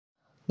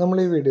നമ്മൾ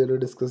ഈ വീഡിയോയിൽ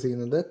ഡിസ്കസ്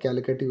ചെയ്യുന്നത്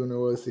Calicut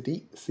university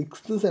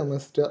 6th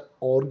semester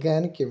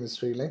organic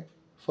കെമിസ്ട്രിയിലെ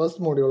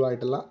first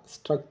മൊഡ്യൂളായിട്ടുള്ള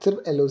structure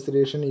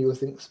എലൂസിഡേഷൻ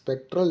using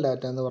spectral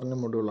data എന്ന് പറഞ്ഞ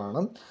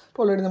മൊഡ്യൂളാണ്.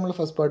 അപ്പോൾ ഓൾറെഡി നമ്മൾ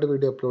ഫസ്റ്റ് പാർട്ട്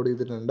വീഡിയോ അപ്ലോഡ്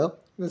ചെയ്തിട്ടുണ്ട്.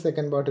 ഇത്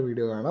സെക്കൻഡ് പാർട്ട്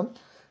വീഡിയോ കാണാം.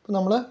 അപ്പോൾ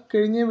നമ്മൾ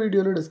കഴിഞ്ഞ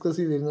വീഡിയോയിൽ ഡിസ്കസ്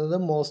ചെയ്തിരുന്നത്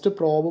മോസ്റ്റ്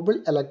പ്രോബബിൾ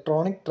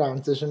ഇലക്ട്രോണിക്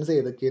ട്രാൻസിഷൻസ്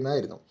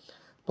ഏതൊക്കെയെന്നായിരുന്നു.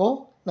 അപ്പോൾ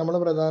നമ്മൾ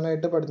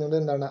പ്രധാനമായിട്ട് പഠിക്കുന്നത്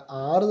എന്താണ്,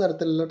 6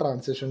 തരത്തിലുള്ള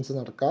ട്രാൻസിഷൻസ്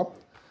നടക്കാം.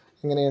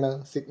 ഇങ്ങനെയാണ്: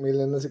 സിഗ്മയിൽ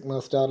നിന്ന് സിഗ്മ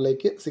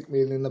സ്റ്റാറിലേക്ക്,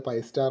 സിഗ്മയിൽ നിന്ന് പൈ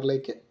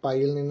സ്റ്റാറിലേക്ക്,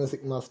 പൈയിൽ നിന്ന്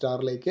സിഗ്മ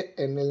സ്റ്റാറിലേക്ക്,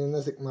 എന്നിൽ നിന്ന്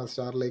സിഗ്മ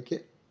സ്റ്റാറിലേക്ക്,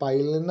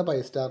 പൈയിൽ നിന്ന് പൈ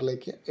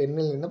സ്റ്റാറിലേക്ക്,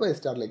 എന്നിൽ നിന്ന് പൈ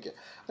സ്റ്റാറിലേക്ക്.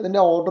 അതിൻ്റെ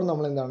ഓർഡർ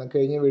നമ്മൾ എന്താണ്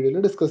കഴിഞ്ഞ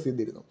വീഡിയോയിൽ ഡിസ്കസ്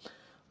ചെയ്തിരുന്നു.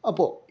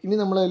 അപ്പോൾ ഇനി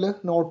നമ്മളതിൽ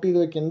നോട്ട് ചെയ്ത്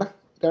വെക്കേണ്ട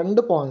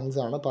 2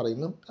 പോയിൻറ്റ്സ് ആണ്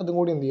പറയുന്നത്. അതും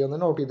കൂടി എന്ത്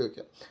ചെയ്യുമെന്ന് നോട്ട് ചെയ്ത്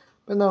വെക്കുക.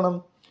 അപ്പോൾ എന്താണ്,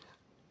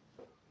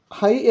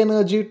 high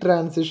energy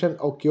transition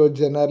ഒക്യോ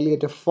generally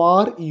at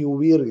far U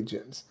V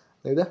regions.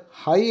 അതായത്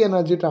ഹൈ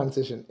എനർജി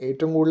ട്രാൻസിഷൻ,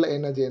 ഏറ്റവും കൂടുതൽ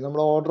എനർജി, നമ്മൾ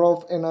ഓർഡർ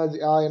ഓഫ് എനർജി,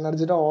 ആ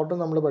എനർജിയുടെ ഓർഡർ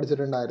നമ്മൾ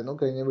പഠിച്ചിട്ടുണ്ടായിരുന്നു,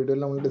 കഴിഞ്ഞ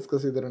വീഡിയോയിൽ നമ്മൾ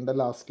ഡിസ്കസ് ചെയ്തിട്ടുണ്ട്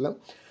ലാസ്റ്റിൽ.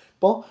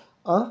 അപ്പോൾ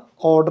ആ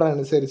ഓർഡർ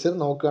അനുസരിച്ച്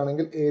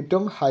നോക്കുകയാണെങ്കിൽ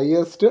ഏറ്റവും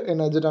ഹയസ്റ്റ്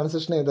എനർജി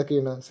ട്രാൻസിഷൻ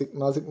ഏതൊക്കെയാണ്?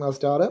 സിഗ്മ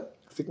സ്റ്റാർ,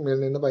 സിഗ്മയിൽ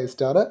നിന്ന് പൈ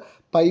സ്റ്റാർ,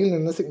 പൈയിൽ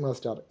നിന്ന് സിഗ്മ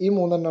സ്റ്റാർ. ഈ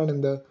മൂന്നെണ്ണമാണ്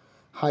എന്ത്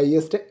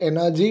ഹയസ്റ്റ്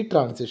എനർജി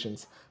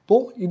ട്രാൻസിഷൻസ്. അപ്പോൾ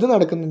ഇത്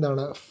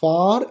നടക്കുന്നതാണ്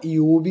ഫാർ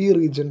യു വി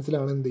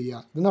റീജിയൻസിലാണ് എന്ത്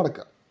ചെയ്യുക, ഇത്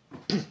നടക്കുക.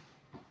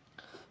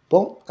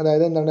 അപ്പോൾ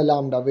അതായത് എന്താണ്,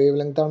 ലാംഡ വേവ്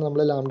ലെങ്ത് ആണ്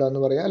നമ്മൾ ലാംഡ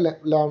എന്ന് പറയുക.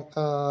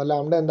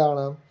 ലാംഡ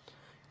എന്താണ്,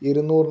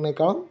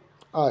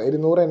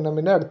 200 nm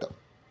അടുത്ത്.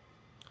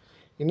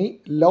 ഇനി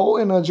low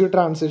energy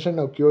transition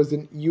occurs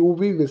in U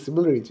V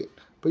visible region.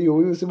 ഇപ്പോൾ യു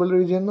വി വിസിബിൾ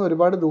റീജിയൻ നിന്ന്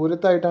ഒരുപാട്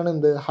ദൂരത്തായിട്ടാണ്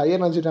എന്ത് ഹൈ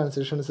എനർജി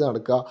ട്രാൻസിഷൻസ്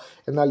നടക്കുക.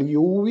 എന്നാൽ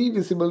യു വി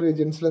വിസിബിൾ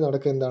റീജിയൻസിൽ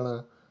നടക്കുക എന്താണ്,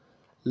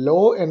 ലോ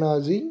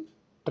എനർജി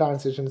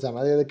ട്രാൻസിഷൻസ് ആണ്.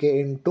 അതായത്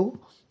N to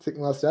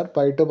sigma star,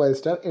 pi to pi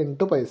star, N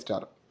to pi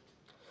star.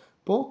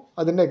 അപ്പോൾ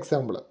അതിൻ്റെ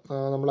എക്സാമ്പിൾ,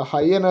 നമ്മൾ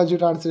ഹൈ എനർജി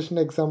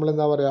ട്രാൻസിഷൻ്റെ എക്സാമ്പിൾ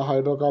എന്താ പറയുക,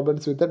 hydro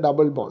carbons with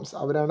double bones.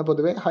 അവരാണ്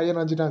പൊതുവേ ഹൈ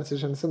എനർജി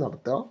ട്രാൻസിഷൻസ്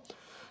നടത്തുക.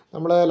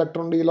 നമ്മൾ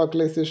ഇലക്ട്രോൺ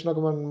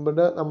ഡീലോക്കലൈസേഷനൊക്കെ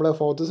മുൻപ് നമ്മൾ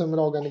 4th സെമ്മിൽ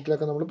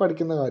ഓർഗാനിക്കിലൊക്കെ നമ്മൾ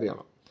പഠിക്കുന്ന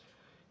കാര്യമാണ്.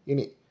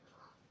 ഇനി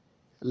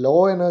ലോ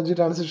എനർജി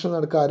ട്രാൻസിഷൻ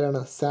നടക്കുക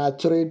ആരാണ്,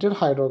 saturated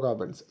hydro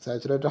carbons.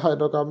 Saturated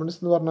hydro carbons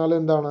എന്ന് പറഞ്ഞാൽ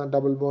എന്താണ്,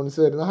 ഡബിൾ ബോൺസ്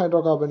വരുന്ന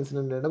ഹൈഡ്രോ കാർബൺസിന്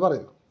തന്നെയാണ്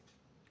പറയുന്നത്.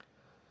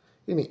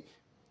 ഇനി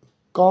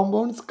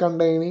compounds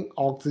containing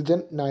oxygen,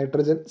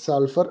 nitrogen,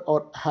 sulfur or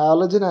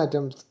halogen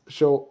atoms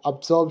show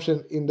absorption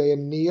in the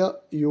near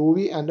UV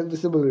and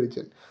visible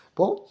region.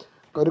 അപ്പോൾ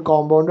ഒരു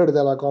കോമ്പൗണ്ട്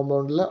എടുത്താൽ ആ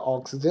കോമ്പൗണ്ടിൽ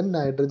ഓക്സിജൻ,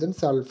 നൈട്രജൻ,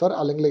 സൾഫർ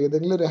അല്ലെങ്കിൽ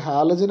ഏതെങ്കിലും ഒരു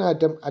ഹാലജൻ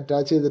ആറ്റം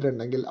അറ്റാച്ച്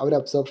ചെയ്തിട്ടുണ്ടെങ്കിൽ അവർ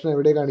അബ്സോർപ്ഷൻ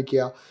എവിടെ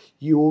കാണിക്കുക,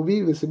 യു വി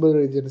വിസിബിൾ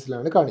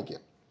റീജിയൻസിലാണ് കാണിക്കുക.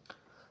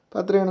 അപ്പോൾ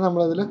അത്രയാണ്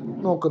നമ്മളതിൽ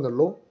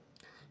നോക്കുന്നുള്ളൂ.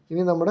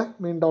 ഇനി നമ്മുടെ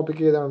മെയിൻ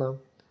ടോപ്പിക് ഏതാണ്,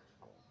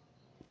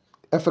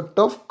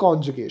 എഫക്റ്റ് ഓഫ്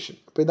കോൺജുഗേഷൻ.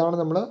 അപ്പോൾ ഇതാണ്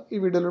നമ്മൾ ഈ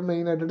വീഡിയോയിൽ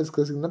മെയിനായിട്ട്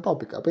ഡിസ്കസ് ചെയ്യുന്ന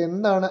ടോപ്പിക്. അപ്പോൾ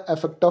എന്താണ്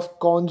എഫക്റ്റ് ഓഫ്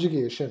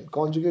കോൺജുഗേഷൻ?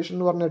 കോൺജുഗേഷൻ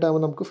എന്ന് പറഞ്ഞ ടേം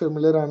നമുക്ക്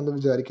ഫെമിലിയർ ആണെന്ന്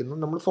വിചാരിക്കുന്നു.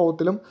 നമ്മൾ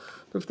 4th-ലും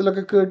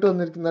 5th-ലൊക്കെ കേട്ട്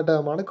വന്നിരിക്കുന്ന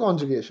ടേമാണ്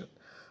കോൺജുഗേഷൻ.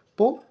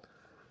 അപ്പോൾ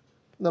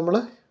നമ്മൾ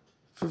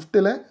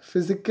 5th-ലെ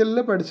ഫിസിക്കലിൽ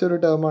പഠിച്ചൊരു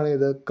ടേമാണ്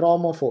ഇത്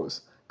ക്രോമോഫോഴ്സ്.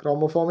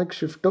 ക്രോമോഫോമിക്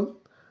ഷിഫ്റ്റും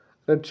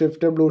റെഡ്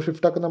ഷിഫ്റ്റ്, ബ്ലൂ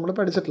ഷിഫ്റ്റൊക്കെ നമ്മൾ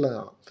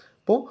പഠിച്ചിട്ടുള്ളതാണ്.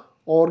 അപ്പോൾ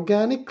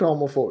ഓർഗാനിക്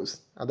ക്രോമോഫോഴ്സ്,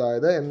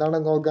 അതായത്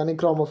എന്താണ്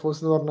ഓർഗാനിക്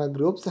ക്രോമോഫോഴ്സ് എന്ന് പറഞ്ഞാൽ,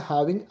 groups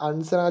having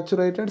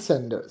unsaturated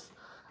centres.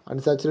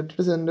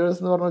 Unsaturated centres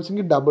എന്ന് പറഞ്ഞു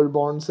വെച്ചെങ്കിൽ ഡബിൾ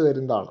ബോൺസ്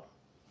വരുന്നതാണ്.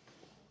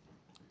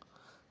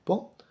 അപ്പോൾ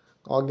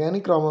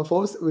organic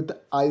ക്രോമോഫോഴ്സ് with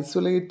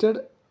isolated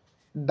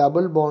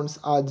double bones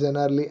are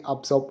generally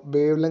absorb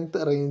wave length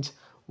range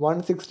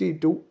 160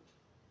 to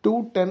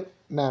 210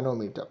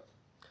 nanometre.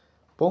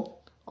 അപ്പോൾ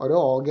ഒരു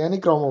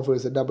ഓർഗാനിക്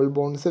ക്രോമോഫോഴ്സ് ഡബിൾ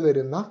ബോൺസ്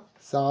വരുന്ന,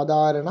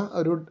 സാധാരണ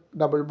ഒരു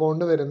ഡബിൾ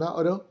ബോണ്ട് വരുന്ന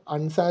ഒരു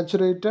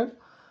അൺസാച്ചുറേറ്റഡ്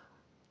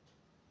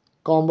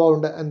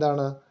കോമ്പൗണ്ട്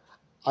എന്താണ്,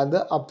 അത്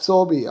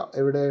അബ്സോർബ് ചെയ്യുക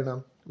എവിടെയാണ്,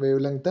 വേവ്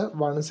ലെങ്ത്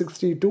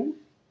 160 to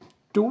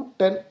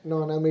 210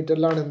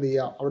 നാനോമീറ്ററിലാണ് എന്ത്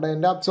ചെയ്യുക, അവിടെ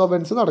എൻ്റെ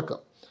അബ്സോർബൻസ് നടക്കുക.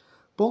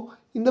 അപ്പോൾ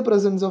in the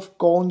presence of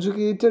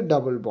conjugated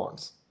double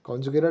bones.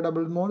 Conjugated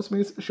double bones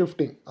means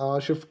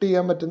shift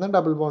ചെയ്യാൻ പറ്റുന്ന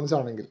ഡബിൾ ബോൺസ്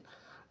ആണെങ്കിൽ,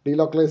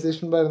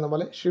 ഡീലോക്കലൈസേഷൻ പറയുന്ന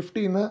പോലെ ഷിഫ്റ്റ്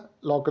ചെയ്യുന്ന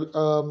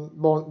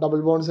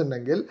ഡബിൾ ബോൺസ്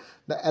ഉണ്ടെങ്കിൽ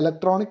the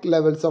electronic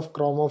levels of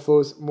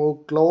ക്രോമോഫോഴ്സ് move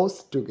close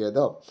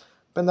together.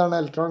 അപ്പോൾ എന്താണ്,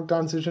 ഇലക്ട്രോണിക്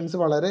ട്രാൻസിഷൻസ്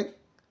വളരെ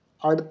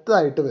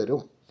അടുത്തായിട്ട്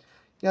വരും.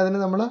 ഇനി അതിന്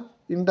നമ്മൾ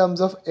in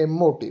terms of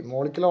MOT,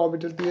 molecular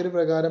orbital theory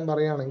പ്രകാരം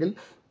പറയുകയാണെങ്കിൽ,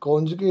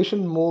 conjugation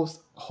moves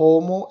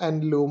homo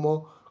and LUMO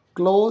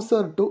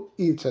closer to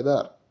each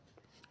other.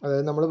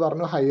 അതായത് നമ്മൾ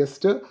പറഞ്ഞു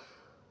ഹയസ്റ്റ്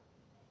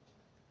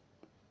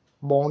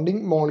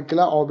ബോണ്ടിങ്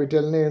മോളിക്കുലർ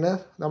ഓർബിറ്റലിനെയാണ്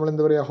നമ്മൾ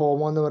എന്താ പറയുക,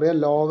 ഹോമോ എന്ന് പറയുക.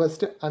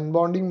 Lowest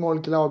അൺബോണ്ടിങ്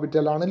molecular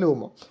ഓർബിറ്റലാണ്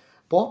LUMO.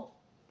 അപ്പോൾ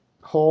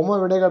ഹോമോ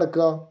എവിടെ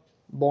കിടക്കുക,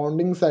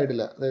 ബോണ്ടിങ് സൈഡിൽ.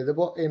 അതായത്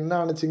ഇപ്പോൾ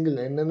എന്നാണെച്ചെങ്കിൽ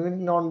എന്ന്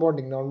നോൺ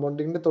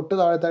ബോണ്ടിങ്ങിൻ്റെ തൊട്ട്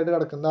താഴത്തായിട്ട്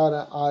കിടക്കുന്ന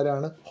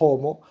ആരാണ്,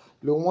 ഹോമോ.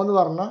 ലൂമോ എന്ന്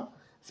പറഞ്ഞാൽ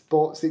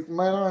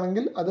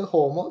സിഗ്മയിലാണെങ്കിൽ അത്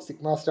ഹോമോ,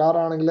 സിഗ്മ സ്റ്റാർ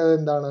ആണെങ്കിൽ അത്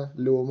എന്താണ്,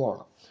 ലൂമോ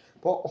ആണ്.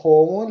 അപ്പോൾ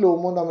ഹോമോയും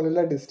ലൂമോയും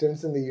തമ്മിലുള്ള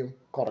ഡിസ്റ്റൻസ് എന്ത് ചെയ്യും,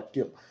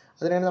 കുറയ്ക്കും.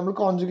 അതിനാണ് നമ്മൾ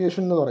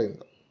കോൺജുഗേഷൻ എന്ന്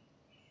പറയുന്നത്.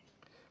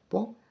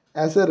 അപ്പോൾ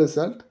as A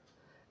result,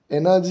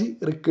 energy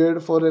required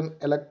for an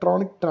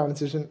electronic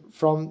transition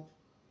from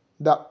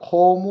the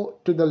HOMO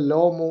to the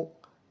LOMO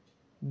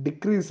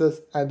decreases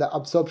and the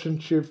absorption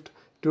shift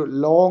to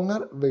longer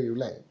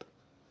wavelength.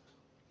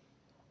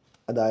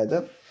 അതായത്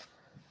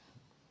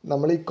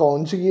നമ്മൾ ഈ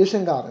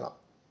കോൺജുഗേഷൻ കാരണം,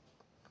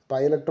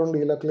 പൈ ഇലക്ട്രോൺ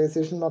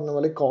ഡീലോക്കലൈസേഷൻ പറഞ്ഞ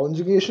പോലെ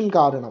കോൺജുഗേഷൻ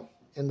കാരണം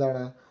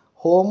എന്താണ്,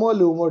 ഹോമോ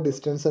ലൂമോ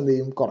ഡിസ്റ്റൻസ് എന്ത്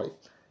ചെയ്യും, കുറയും.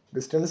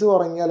 ഡിസ്റ്റൻസ്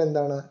കുറഞ്ഞാൽ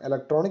എന്താണ്,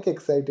 ഇലക്ട്രോണിക്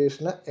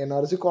എക്സൈറ്റേഷന്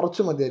എനർജി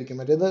കുറച്ച് മതിയായിരിക്കും.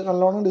 മറ്റേത്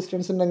നല്ലോണം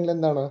ഡിസ്റ്റൻസ് ഉണ്ടെങ്കിൽ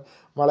എന്താണ്,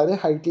 വളരെ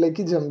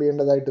ഹൈറ്റിലേക്ക് ജമ്പ്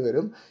ചെയ്യേണ്ടതായിട്ട്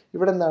വരും.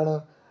 ഇവിടെ എന്താണ്,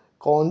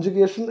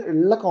 കോൺജുഗേഷൻ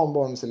ഉള്ള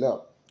കോമ്പൗണ്ട്സിൽ,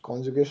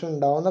 കോൺജുഗേഷൻ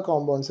ഉണ്ടാവുന്ന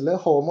കോമ്പൗണ്ട്സിൽ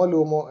ഹോമോ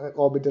ലൂമോ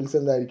ഓർബിറ്റൽസ്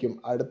എന്തായിരിക്കും,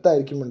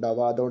 അടുത്തായിരിക്കും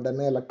ഉണ്ടാവുക. അതുകൊണ്ട്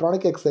തന്നെ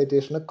ഇലക്ട്രോണിക്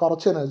എക്സൈറ്റേഷന്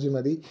കുറച്ച് എനർജി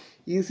മതി,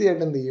 ഈസി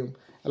ആയിട്ട് എന്ത് ചെയ്യും,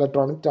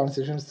 ഇലക്ട്രോണിക്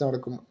ട്രാൻസിഷൻസ്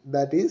നടക്കും.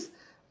 ദാറ്റ് ഈസ്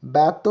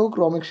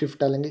ബാത്തോക്രോമിക്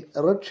ഷിഫ്റ്റ് അല്ലെങ്കിൽ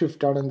റെഡ്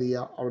ഷിഫ്റ്റാണ് എന്ത്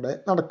ചെയ്യുക, അവിടെ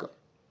നടക്കുക.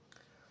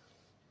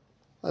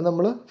 അത്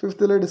നമ്മൾ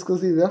 5th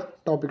ഡിസ്കസ് ചെയ്ത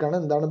ടോപ്പിക്കാണ്,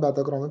 എന്താണ്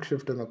ബാത്തോക്രോമിക്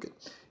ഷിഫ്റ്റ് എന്നൊക്കെ.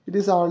 It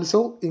is also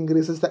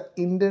increases the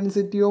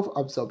intensity of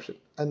absorption.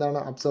 എന്താണ്,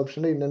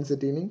 അബ്സോർപ്ഷൻ്റെ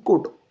ഇൻറ്റൻസിറ്റീനെയും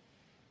കൂട്ടും.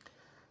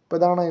 അപ്പോൾ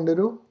ഇതാണ് അതിൻ്റെ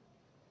ഒരു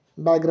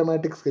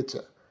ഡയഗ്രമാറ്റിക് സ്കെച്ച്.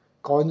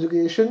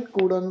 കോൺജുഗേഷൻ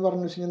കൂടുക എന്ന്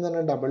പറഞ്ഞു വെച്ചിട്ടുണ്ടെങ്കിൽ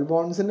തന്നെ ഡബിൾ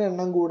ബോൺസിൻ്റെ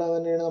എണ്ണം കൂടുക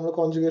തന്നെയാണ് നമ്മൾ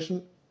കോൺജുഗേഷൻ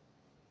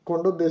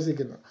കൊണ്ട്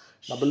ഉദ്ദേശിക്കുന്നത്.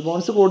 ഡബിൾ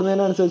ബോൺസ്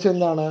കൂടുന്നതിനനുസരിച്ച്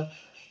എന്താണ്,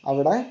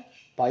 അവിടെ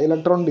പൈ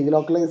ഇലക്ട്രോൺ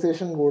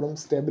ഡീലോക്കലൈസേഷൻ കൂടും,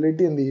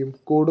 സ്റ്റെബിലിറ്റി എന്ത് ചെയ്യും,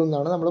 കൂടും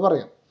എന്നാണ് നമ്മൾ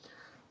പറയാം.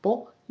 അപ്പോൾ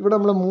ഇവിടെ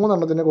നമ്മൾ 3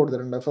 എണ്ണത്തിനെ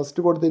കൊടുത്തിട്ടുണ്ട്.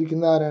 ഫസ്റ്റ്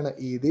കൊടുത്തിരിക്കുന്നത് ആരാണ്,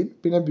 ഈഥീൻ,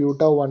 പിന്നെ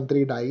ബ്യൂട്ട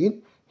 1,3 ഡൈൻ,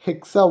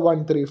 ഹെക്സ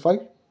 1,3,5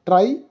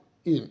 ട്രൈ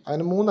ഈൻ.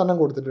 അതിന് 3 എണ്ണം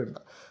കൊടുത്തിട്ടുണ്ട്.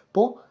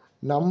 അപ്പോൾ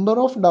നമ്പർ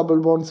ഓഫ് ഡബിൾ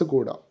ബോൺസ്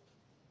കൂടാം.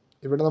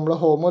 ഇവിടെ നമ്മൾ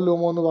ഹോമോ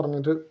ലൂമോ എന്ന്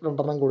പറഞ്ഞിട്ട് 2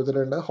 എണ്ണം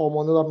കൊടുത്തിട്ടുണ്ട്. ഹോമോ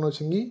എന്ന് പറഞ്ഞു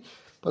വെച്ചെങ്കിൽ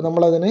ഇപ്പോൾ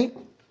നമ്മളതിനെ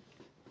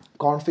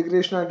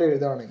കോൺഫിഗറേഷനായിട്ട്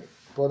എഴുതുകയാണെങ്കിൽ,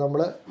 ഇപ്പോൾ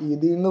നമ്മൾ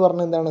ഈഥീൻ എന്ന്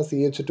പറഞ്ഞാൽ എന്താണ്,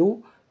 CH2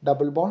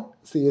 ഡബിൾ ബോണ്ട്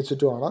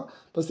CH2 ആണ്.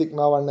 ഇപ്പോൾ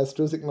sigma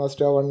 1s2 sigma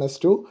star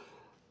 1s2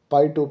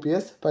 pi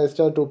 2ps pi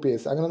star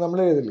 2ps അങ്ങനെ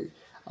നമ്മൾ എഴുതില്ലേ.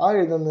 ആ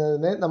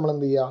എഴുതുന്നതിനെ നമ്മൾ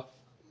എന്ത് ചെയ്യുക,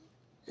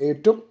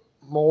 ഏറ്റവും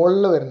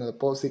മുകളിൽ വരുന്നത്,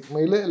 ഇപ്പോൾ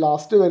സിഗ്മയിൽ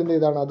ലാസ്റ്റ് വരുന്ന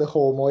ഏതാണ്, അത്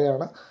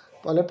ഹോമോയാണ്.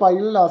 അതുപോലെ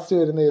പൈയിൽ ലാസ്റ്റ്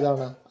വരുന്ന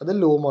ഏതാണ്, അത്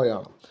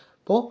ലൂമോയാണ്.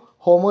 അപ്പോൾ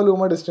ഹോമോ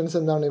ലൂമോ ഡിസ്റ്റൻസ്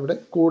എന്താണ്, ഇവിടെ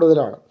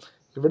കൂടുതലാണ്.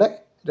 ഇവിടെ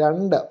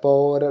 2, ഇപ്പോൾ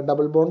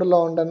ഡബിൾ ബോണ്ട്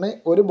ഉള്ളതുകൊണ്ട് തന്നെ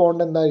ഒരു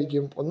ബോണ്ട്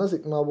എന്തായിരിക്കും, ഒന്ന്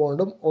സിഗ്മ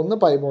ബോണ്ടും ഒന്ന്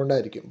പൈ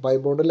ബോണ്ടായിരിക്കും. പൈ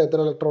ബോണ്ടിൽ എത്ര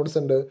ഇലക്ട്രോൺസ്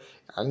ഉണ്ട്,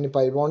 അതിന്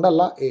പൈ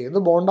ബോണ്ടല്ല ഏത്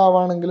ബോണ്ട്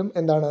ആവുകയാണെങ്കിലും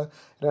എന്താണ്,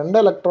 2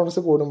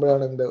 ഇലക്ട്രോൺസ്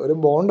കൂടുമ്പോഴാണ് എന്ത്, ഒരു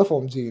ബോണ്ട്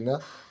ഫോം ചെയ്യുന്നത്.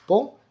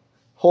 അപ്പോൾ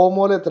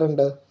ഹോമോയിൽ എത്ര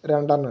ഉണ്ട്,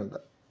 2 എണ്ണം ഉണ്ട്.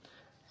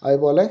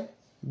 അതുപോലെ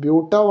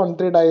ബ്യൂട്ട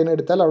 1,3 ഡൈൻ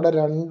എടുത്താൽ അവിടെ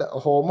 2,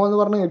 ഹോമോ എന്ന്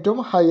പറഞ്ഞാൽ ഏറ്റവും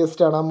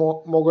ഹയസ്റ്റ് ആണ്,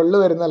 മുകളിൽ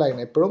വരുന്ന ലൈൻ.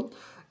 എപ്പോഴും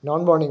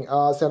നോൺ ബോണ്ടിങ്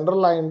സെൻട്രൽ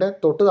ലൈനിൻ്റെ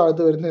തൊട്ട്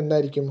താഴത്ത് വരുന്ന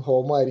എന്തായിരിക്കും,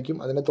 ഹോമോ ആയിരിക്കും.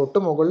 അതിൻ്റെ തൊട്ട്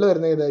മുകളിൽ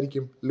വരുന്ന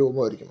ഏതായിരിക്കും,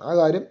 ലൂമോ ആയിരിക്കും. ആ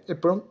കാര്യം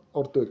എപ്പോഴും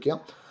ഓർത്ത് വയ്ക്കുക.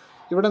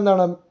 ഇവിടെ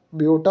എന്താണ്,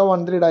 ബ്യൂട്ട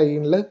 1,3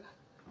 ഡൈനിൽ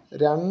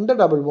 2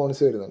 ഡബിൾ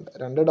ബോൺസ് വരുന്നുണ്ട്.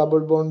 2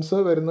 ഡബിൾ ബോൺസ്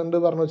വരുന്നുണ്ട്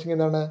പറഞ്ഞു വെച്ചെങ്കിൽ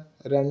എന്താണ്,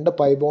 2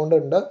 പൈ ബോണ്ട്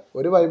ഉണ്ട്.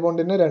 ഒരു പൈ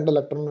ബോണ്ടിന് 2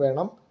 ഇലക്ട്രോൺ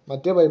വേണം,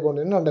 മറ്റേ പൈ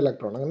ബോണ്ടിന് 2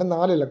 ഇലക്ട്രോൺ, അങ്ങനെ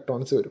 4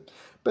 ഇലക്ട്രോൺസ് വരും.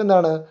 ഇപ്പോൾ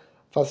എന്താണ്,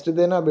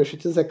 ഫസ്റ്റത്തേനെ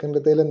അപേക്ഷിച്ച്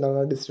സെക്കൻഡത്തേൽ എന്താണ്,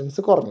 ഡിസ്റ്റൻസ്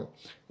കുറഞ്ഞു.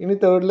 ഇനി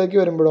തേർഡിലേക്ക്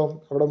വരുമ്പോഴോ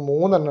അവിടെ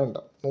 3 എണ്ണം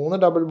ഉണ്ട്. 3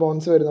 ഡബിൾ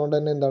ബോൺസ് വരുന്നതുകൊണ്ട്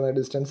തന്നെ എന്താണ്,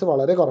 ഡിസ്റ്റൻസ്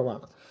വളരെ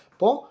കുറവാണ്.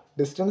 അപ്പോൾ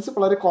ഡിസ്റ്റൻസ്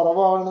വളരെ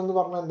കുറവാണെന്ന്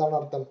പറഞ്ഞാൽ എന്താണ്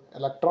അർത്ഥം,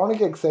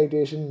 ഇലക്ട്രോണിക്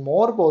എക്സൈറ്റേഷൻ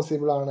മോർ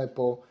പോസിബിൾ ആണ്.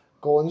 ഇപ്പോൾ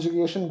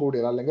കോൺജുഗേഷൻ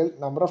കൂടിയാൽ അല്ലെങ്കിൽ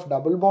നമ്പർ ഓഫ്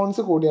ഡബിൾ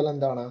ബോൺസ് കൂടിയാൽ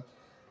എന്താണ്,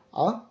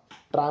 ആ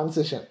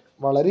ട്രാൻസിഷൻ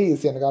വളരെ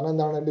ഈസിയാണ്. കാരണം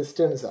എന്താണ്,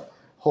 ഡിസ്റ്റൻസ്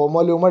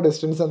ഹോമോ ലൂമോ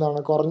ഡിസ്റ്റൻസ്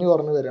എന്താണ്, കുറഞ്ഞു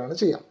വരികയാണ്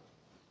ചെയ്യാം.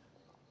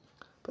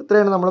 അപ്പോൾ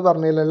ഇത്രയാണ് നമ്മൾ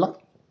പറഞ്ഞതിലുള്ള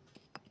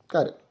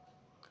കാര്യം.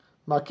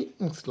 ബാക്കി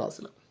നെക്സ്റ്റ്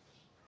ക്ലാസ്സിൽ.